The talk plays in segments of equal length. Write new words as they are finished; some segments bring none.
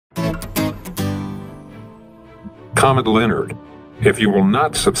Comet Leonard. If you will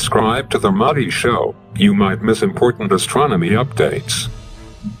not subscribe to the Muddy Show, you might miss important astronomy updates.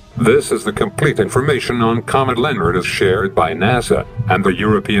 This is the complete information on Comet Leonard as shared by NASA and the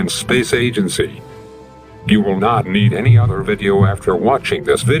European Space Agency. You will not need any other video after watching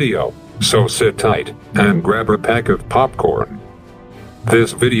this video, so sit tight and grab a pack of popcorn.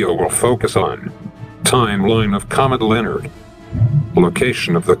 This video will focus on timeline of Comet Leonard,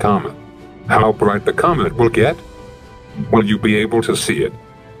 location of the comet, how bright the comet will get, will you be able to see it,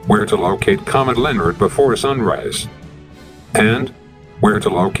 where to locate Comet Leonard before sunrise, and where to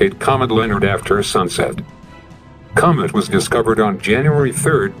locate Comet Leonard after sunset. Comet was discovered on January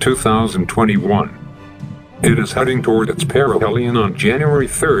 3, 2021. It is heading toward its perihelion on January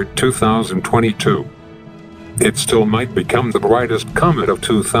 3, 2022. It still might become the brightest comet of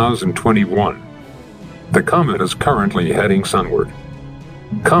 2021. The comet is currently heading sunward.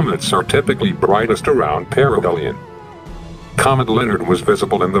 Comets are typically brightest around perihelion. Comet Leonard was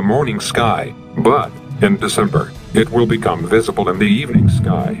visible in the morning sky, but in December, it will become visible in the evening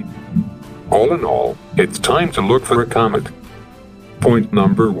sky. All in all, it's time to look for a comet. Point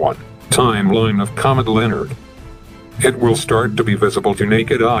number 1. Timeline of Comet Leonard. It will start to be visible to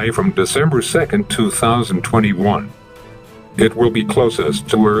naked eye from December 2, 2021. It will be closest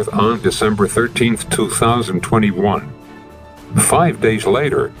to Earth on December 13, 2021. 5 days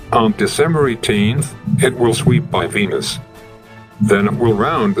later, on December 18, it will sweep by Venus. Then it will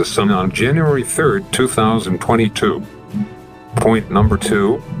round the Sun on January 3, 2022. Point number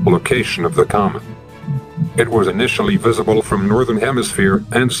 2. Location of the comet. It was initially visible from Northern Hemisphere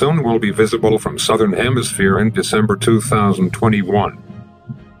and soon will be visible from Southern Hemisphere in December 2021.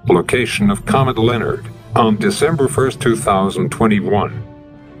 Location of Comet Leonard on December 1, 2021.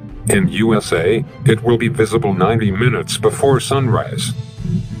 In USA, it will be visible 90 minutes before sunrise.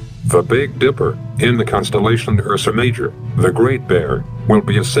 The Big Dipper, in the constellation Ursa Major, the Great Bear, will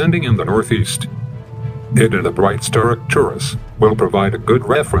be ascending in the northeast. It and the bright star Arcturus will provide a good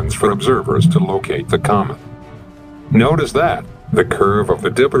reference for observers to locate the comet. Notice that the curve of the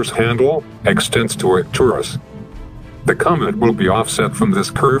Dipper's handle extends to Arcturus. The comet will be offset from this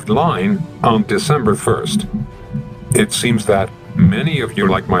curved line on December 1st. It seems that many of you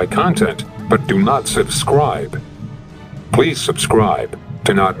like my content, but do not subscribe. Please subscribe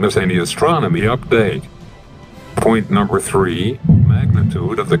to not miss any astronomy update. Point number 3.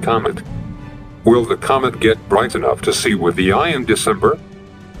 Magnitude of the comet. Will the comet get bright enough to see with the eye in December?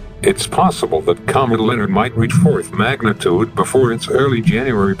 It's possible that Comet Leonard might reach 4th magnitude before its early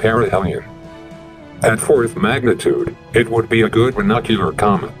January perihelion. At 4th magnitude, it would be a good binocular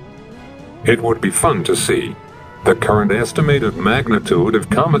comet. It would be fun to see. The current estimated magnitude of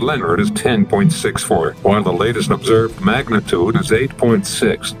Comet Leonard is 10.64, while the latest observed magnitude is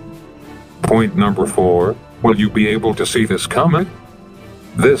 8.6. Point number 4. Will you be able to see this comet?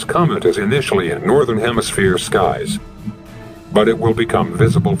 This comet is initially in Northern Hemisphere skies, but it will become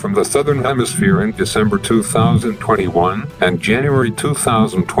visible from the Southern Hemisphere in December 2021 and January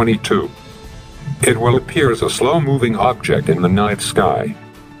 2022. It will appear as a slow-moving object in the night sky.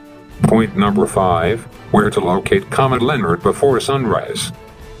 Point number 5. Where to locate Comet Leonard before sunrise.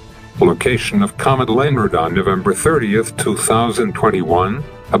 Location of Comet Leonard on November 30, 2021,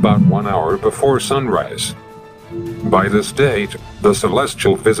 about 1 hour before sunrise. By this date, the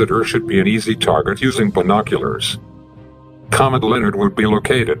celestial visitor should be an easy target using binoculars. Comet Leonard would be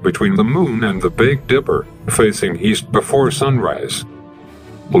located between the Moon and the Big Dipper, facing east before sunrise.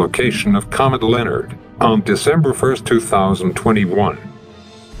 Location of Comet Leonard on December 1, 2021.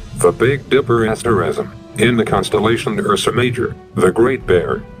 The Big Dipper asterism, in the constellation Ursa Major, the Great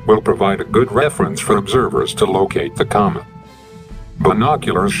Bear, will provide a good reference for observers to locate the comet.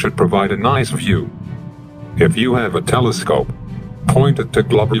 Binoculars should provide a nice view. If you have a telescope, point it to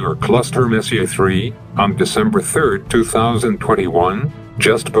globular cluster Messier 3 on December 3, 2021,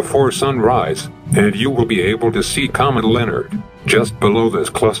 just before sunrise, and you will be able to see Comet Leonard just below this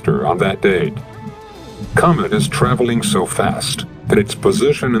cluster on that date. Comet is traveling so fast that its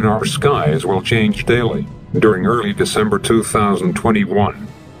position in our skies will change daily during early December 2021.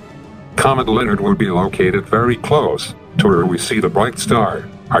 Comet Leonard will be located very close to where we see the bright star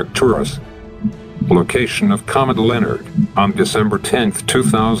Arcturus. Location of Comet Leonard on December 10,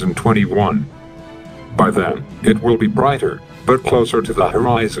 2021. By then, it will be brighter, but closer to the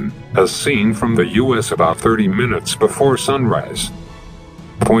horizon, as seen from the US about 30 minutes before sunrise.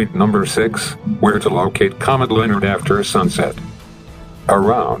 Point number 6. Where to locate Comet Leonard after sunset.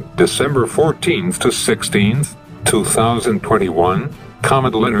 Around December 14th to 16th, 2021,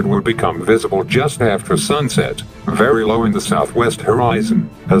 Comet Leonard will become visible just after sunset, very low in the southwest horizon,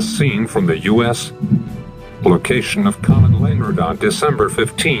 as seen from the US. Location of Comet Leonard on December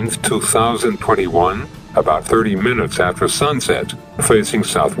 15, 2021, about 30 minutes after sunset, facing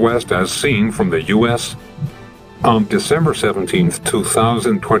southwest as seen from the U.S. On December 17,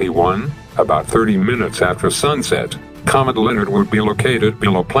 2021, about 30 minutes after sunset, Comet Leonard would be located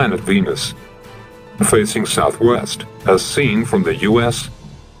below planet Venus, facing southwest as seen from the U.S.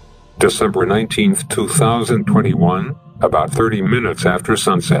 December 19, 2021, about 30 minutes after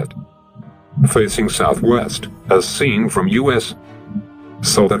sunset, facing southwest as seen from U.S.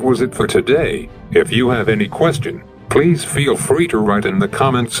 So that was it for today. If you have any question, please feel free to write in the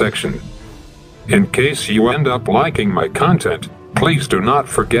comment section. In case you end up liking my content, please do not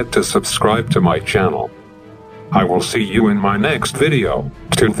forget to subscribe to my channel. I will see you in my next video.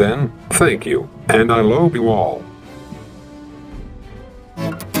 Till then, thank you, and I love you all.